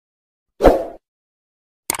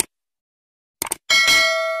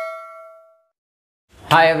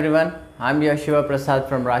Hi everyone, I'm your Shiva Prasad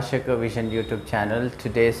from Rajshekarvision YouTube channel.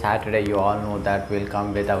 Today Saturday, you all know that we'll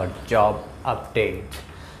come with our job update.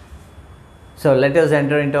 So let us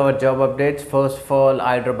enter into our job updates. First of all,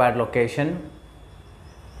 Hyderabad location.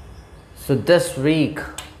 So this week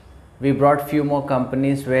we brought few more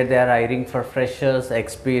companies where they are hiring for freshers,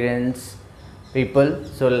 experienced people.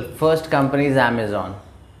 So first company is Amazon.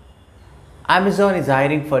 Amazon is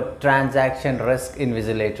hiring for transaction risk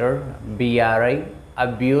invigilator, BRI,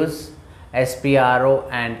 abuse, SPRO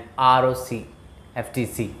and ROC,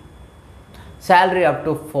 FTC. Salary up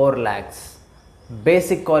to 4 lakhs.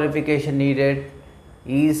 Basic qualification needed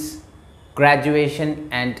is graduation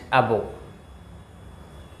and above.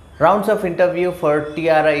 Rounds of interview for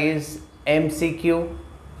TRI is MCQ,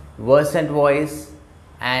 Versant voice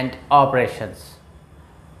and operations.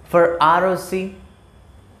 For ROC,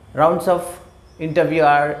 rounds of interview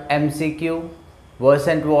are MCQ,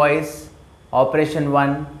 Versant voice, Operation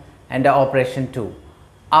 1 and Operation 2.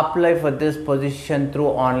 Apply for this position through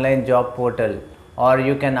online job portal, or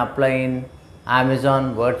you can apply in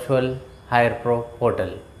Amazon Virtual Hire Pro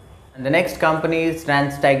portal. And the next company is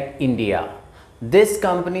Randstad India. This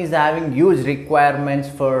company is having huge requirements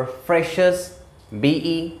for freshers,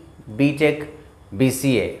 BE, BTech,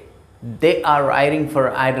 BCA. They are hiring for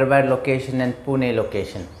Hyderabad location and Pune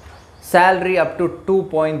location. Salary up to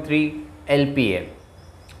 2.3 LPA.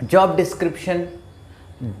 Job description: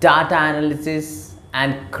 data analysis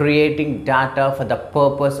and creating data for the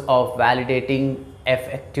purpose of validating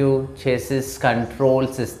effective chassis control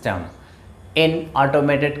system in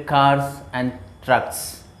automated cars and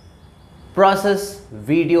trucks. Process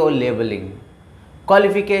video labeling.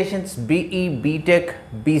 Qualifications: BE, BTech,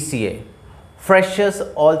 BCA. Freshers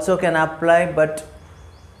also can apply, but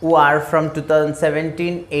who are from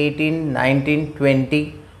 2017, 18, 19,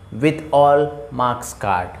 20 with all marks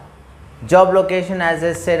card. Job location, as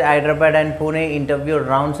I said, Hyderabad and Pune. Interview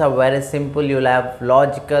rounds are very simple. You'll have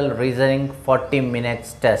logical reasoning, 40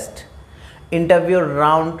 minutes test. Interview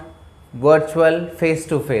round virtual, face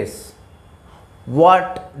to face.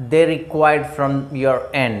 What they required from your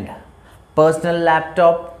end: personal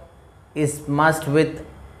laptop is must with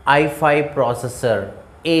i5 processor,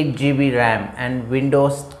 8 GB RAM and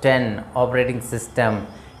Windows 10 operating system,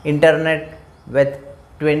 internet with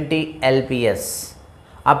 20 LPS.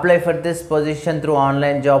 Apply for this position through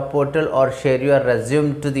online job portal or share your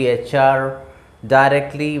resume to the HR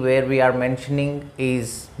directly, where we are mentioning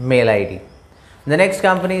is mail ID. The next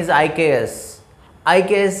company is IKS.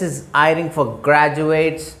 IKS is hiring for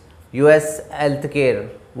graduates, US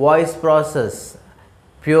healthcare, voice process,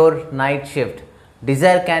 pure night shift.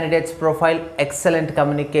 Desired candidates profile: excellent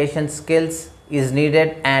communication skills is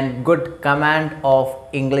needed and good command of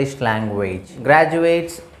English language.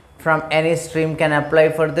 Graduates from any stream can apply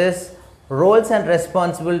for this. Roles and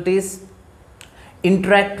responsibilities: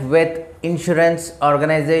 interact with insurance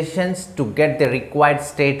organizations to get the required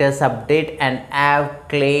status update and have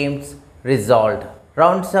claims resolved.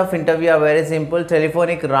 Rounds of interview are very simple: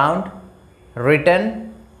 telephonic round,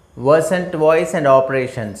 written, Versant voice and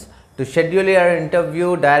operations. To schedule your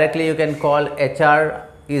interview directly, you can call HR.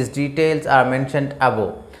 His details are mentioned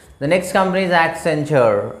above. The next company is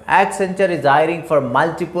Accenture. Accenture is hiring for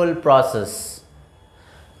multiple process: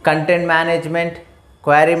 content management,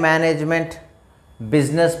 query management,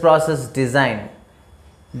 business process design.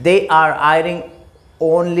 They are hiring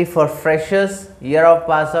only for freshers. Year of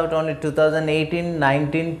pass out only 2018,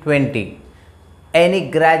 19, 20. Any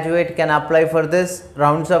graduate can apply for this.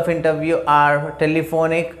 Rounds of interview are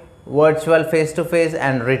telephonic, virtual, face to face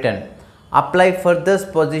and written. Apply for this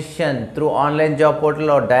position through online job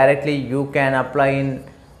portal or directly you can apply in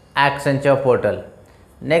Accenture portal.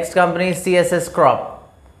 Next company is CSS Corp.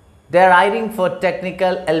 They are hiring for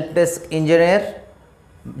technical help desk engineer.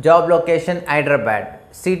 Job location Hyderabad.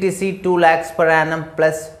 CTC 2 lakhs per annum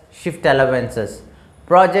plus shift allowances.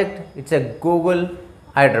 Project: it's a Google,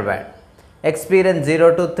 Hyderabad. Experience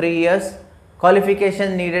 0 to 3 years.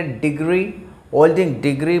 Qualification needed: degree, holding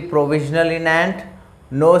degree provisional in hand,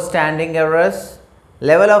 no standing errors.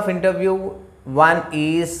 Level of interview: one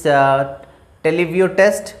is Talview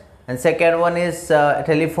Test and second one is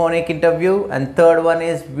telephonic interview and third one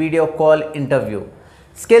is video call interview.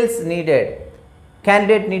 Skills needed: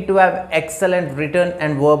 candidate need to have excellent written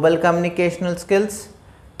and verbal communicational skills,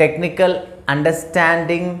 technical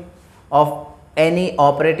understanding of any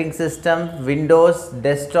operating system, Windows,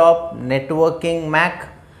 desktop, networking, Mac,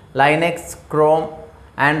 Linux, Chrome,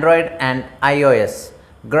 Android and iOS.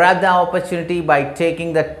 Grab the opportunity by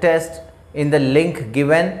taking the test in the link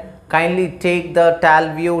given. Kindly take the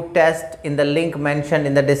Talview Test in the link mentioned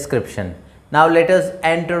in the description. Now let us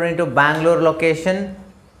enter into Bangalore location.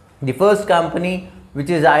 The first company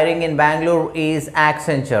which is hiring in Bangalore is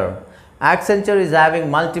Accenture. Accenture is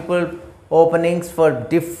having multiple openings for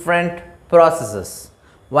different processes.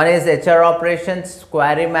 One is HR operations,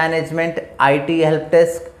 query management, IT help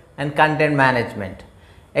desk and content management.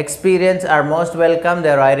 Experience are most welcome.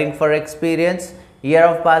 They are hiring for experience. Year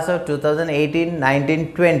of pass out 2018,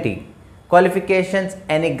 19, 20. Qualifications,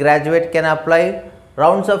 any graduate can apply.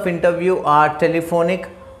 Rounds of interview are telephonic,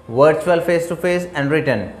 virtual face-to-face and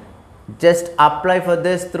written. Just apply for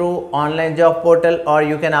this through online job portal or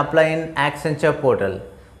you can apply in Accenture portal.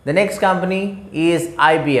 The next company is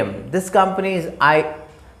IBM. This company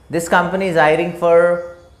is hiring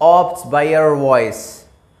for ops buyer voice.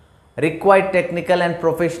 Required technical and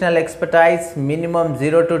professional expertise, minimum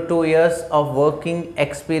 0 to 2 years of working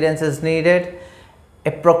experience is needed.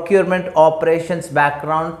 A procurement operations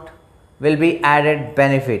background will be added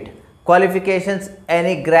benefit. Qualifications,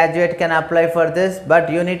 any graduate can apply for this, but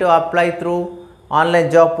you need to apply through online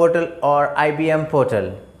job portal or IBM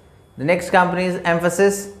portal. The next company is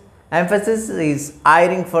Emphasis. Emphasis is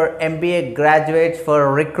hiring for MBA graduates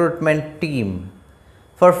for recruitment team.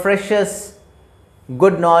 For freshers,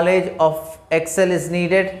 good knowledge of Excel is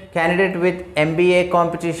needed. Candidate with MBA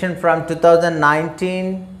competition from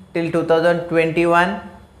 2019 till 2021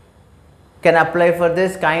 can apply for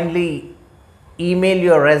this. Kindly email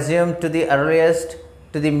your resume to the earliest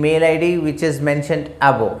to the mail ID which is mentioned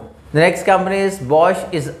above. The next company is Bosch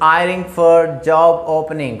is hiring for job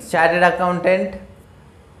openings. Chartered accountant,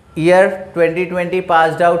 year 2020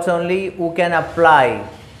 passed outs only who can apply.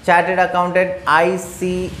 Chartered accountant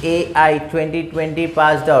ICAI 2020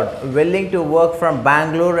 passed out, willing to work from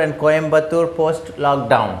Bangalore and Coimbatore post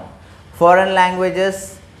lockdown. Foreign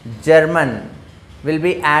languages, German will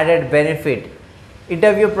be added benefit.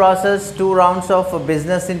 Interview process, 2 rounds of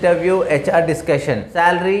business interview, HR discussion.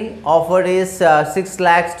 Salary offered is 6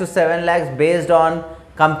 lakhs to 7 lakhs based on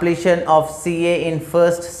completion of CA in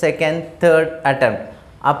first, second, third attempt.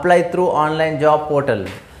 Apply through online job portal.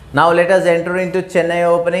 Now let us enter into Chennai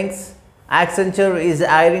openings. Accenture is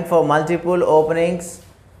hiring for multiple openings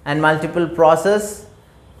and multiple process,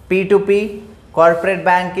 P2P, corporate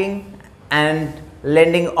banking and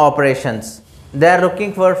lending operations. They are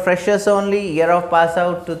looking for freshers only, year of pass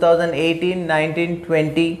out 2018, 19,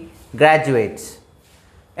 20 graduates.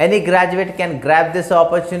 Any graduate can grab this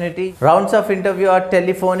opportunity. Rounds of interview are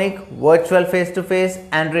telephonic, virtual face-to-face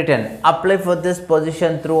and written. Apply for this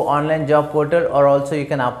position through online job portal or also you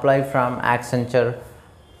can apply from Accenture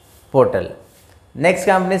portal. Next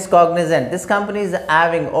company is Cognizant. This company is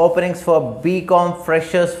having openings for BCom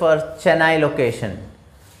freshers for Chennai location.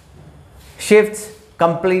 Shifts,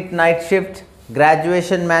 complete night shift,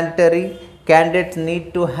 graduation mandatory. Candidates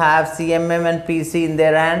need to have CMM and PC in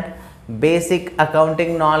their hand. Basic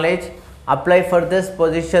accounting knowledge. Apply for this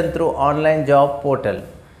position through online job portal.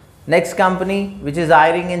 Next company which is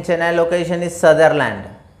hiring in Chennai location is Sutherland.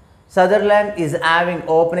 Sutherland is having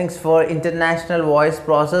openings for international voice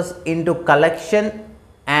process into collection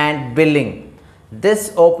and billing.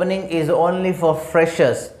 This opening is only for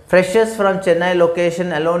freshers. Freshers from Chennai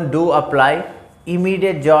location alone do apply.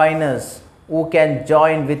 Immediate joiners who can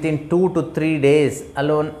join within 2 to 3 days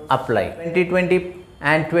alone apply. 2020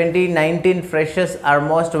 and 2019 freshers are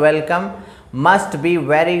most welcome. Must be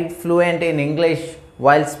very fluent in English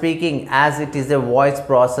while speaking as it is a voice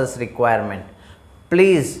process requirement.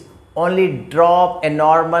 Please only drop a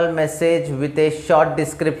normal message with a short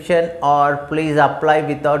description or please apply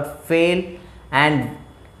without fail and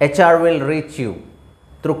HR will reach you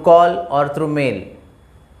through call or through mail.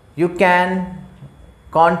 You can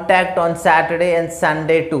contact on Saturday and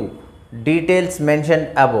Sunday too. Details mentioned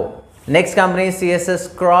above. Next company is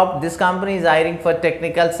CSS Corp. This company is hiring for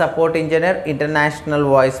technical support engineer, international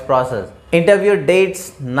voice process. Interview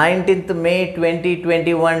dates 19th May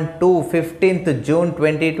 2021 to 15th June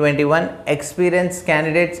 2021. Experienced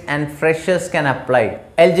candidates and freshers can apply.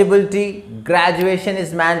 Eligibility, graduation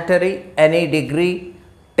is mandatory. Any degree,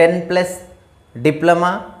 10 plus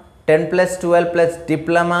diploma, 10 plus 12 plus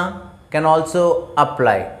diploma can also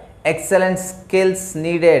apply. Excellent skills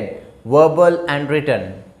needed, verbal and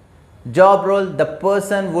written. Job role, the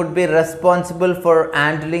person would be responsible for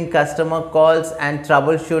handling customer calls and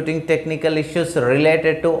troubleshooting technical issues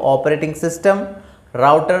related to operating system,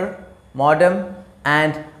 router, modem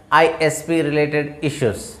and ISP related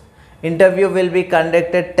issues. Interview will be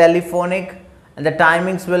conducted telephonic and the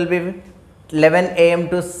timings will be 11 AM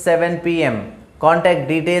to 7 PM. Contact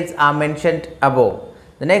details are mentioned above.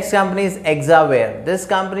 The next company is Exaware. This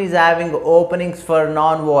company is having openings for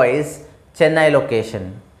non-voice Chennai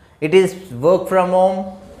location. It is work from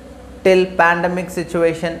home till pandemic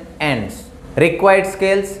situation ends. Required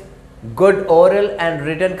skills, Good oral and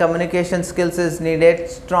written communication skills is needed.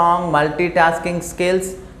 Strong multitasking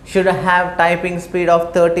skills. Should have typing speed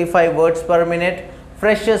of 35 words per minute.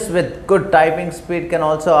 Freshers with good typing speed can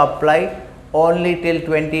also apply. Only till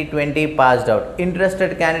 2020 passed out.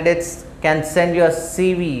 Interested candidates can send your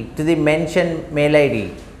CV to the mentioned mail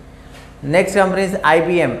ID. Next company is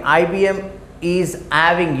IBM. IBM is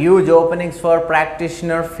having huge openings for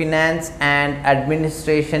practitioner finance and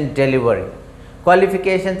administration delivery.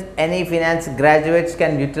 Qualifications: any finance graduates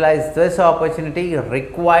can utilize this opportunity.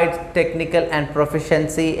 Required technical and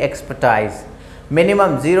proficiency expertise.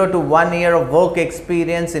 Minimum 0 to 1 year of work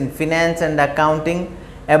experience in finance and accounting.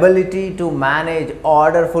 Ability to manage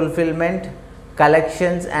order fulfillment,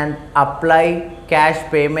 collections and apply cash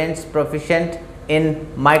payments. Proficient in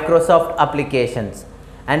Microsoft applications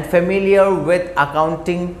and familiar with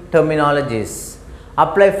accounting terminologies.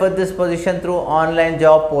 Apply for this position through online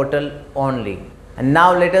job portal only. And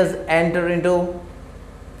now let us enter into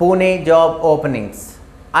Pune job openings.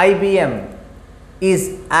 IBM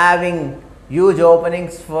is having huge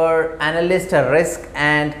openings for analyst risk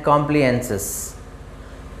and compliances.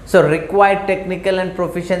 So required technical and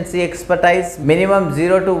proficiency expertise, minimum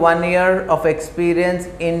 0 to 1 year of experience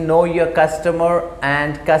in know your customer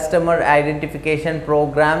and customer identification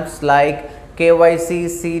programs like KYC,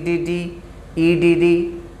 CDD,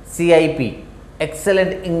 EDD, CIP.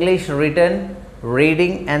 Excellent English written,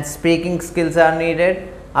 reading and speaking skills are needed.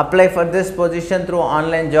 Apply for this position through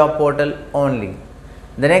online job portal only.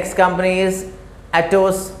 The next company is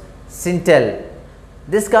Atos Syntel.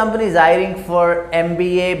 This company is hiring for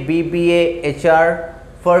MBA, BBA, HR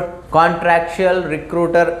for contractual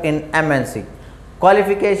recruiter in MNC.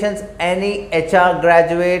 Qualifications: any HR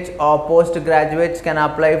graduates or postgraduates can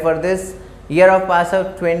apply for this. Year of pass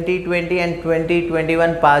out 2020 and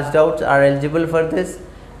 2021 passed outs are eligible for this.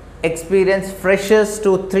 Experience: freshers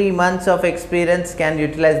to 3 months of experience can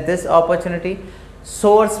utilize this opportunity.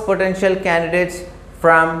 Source potential candidates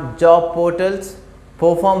from job portals.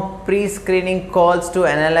 Perform pre-screening calls to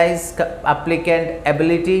analyze applicant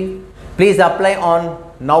ability. Please apply on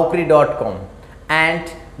naukri.com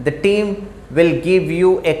and the team will give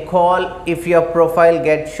you a call if your profile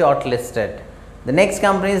gets shortlisted. The next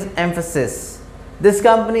company is Emphasis. This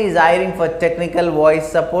company is hiring for technical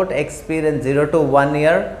voice support, experience 0 to 1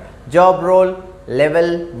 year. Job role: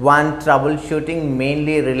 level 1 troubleshooting,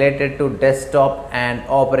 mainly related to desktop and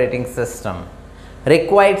operating system.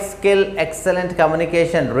 Required skill: excellent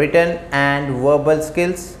communication, written and verbal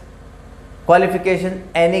skills. Qualification: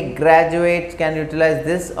 any graduate can utilize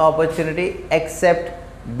this opportunity except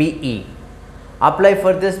BE. Apply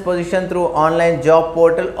for this position through online job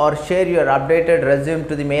portal or share your updated resume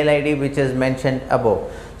to the mail ID which is mentioned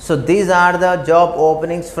above. So these are the job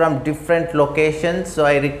openings from different locations. So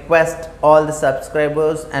I request all the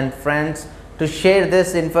subscribers and friends to share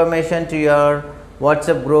this information to your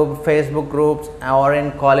WhatsApp group, Facebook groups or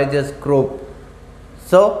in colleges group.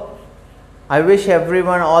 So I wish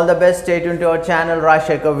everyone all the best. Stay tuned to our channel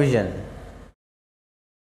Rajshekarvision.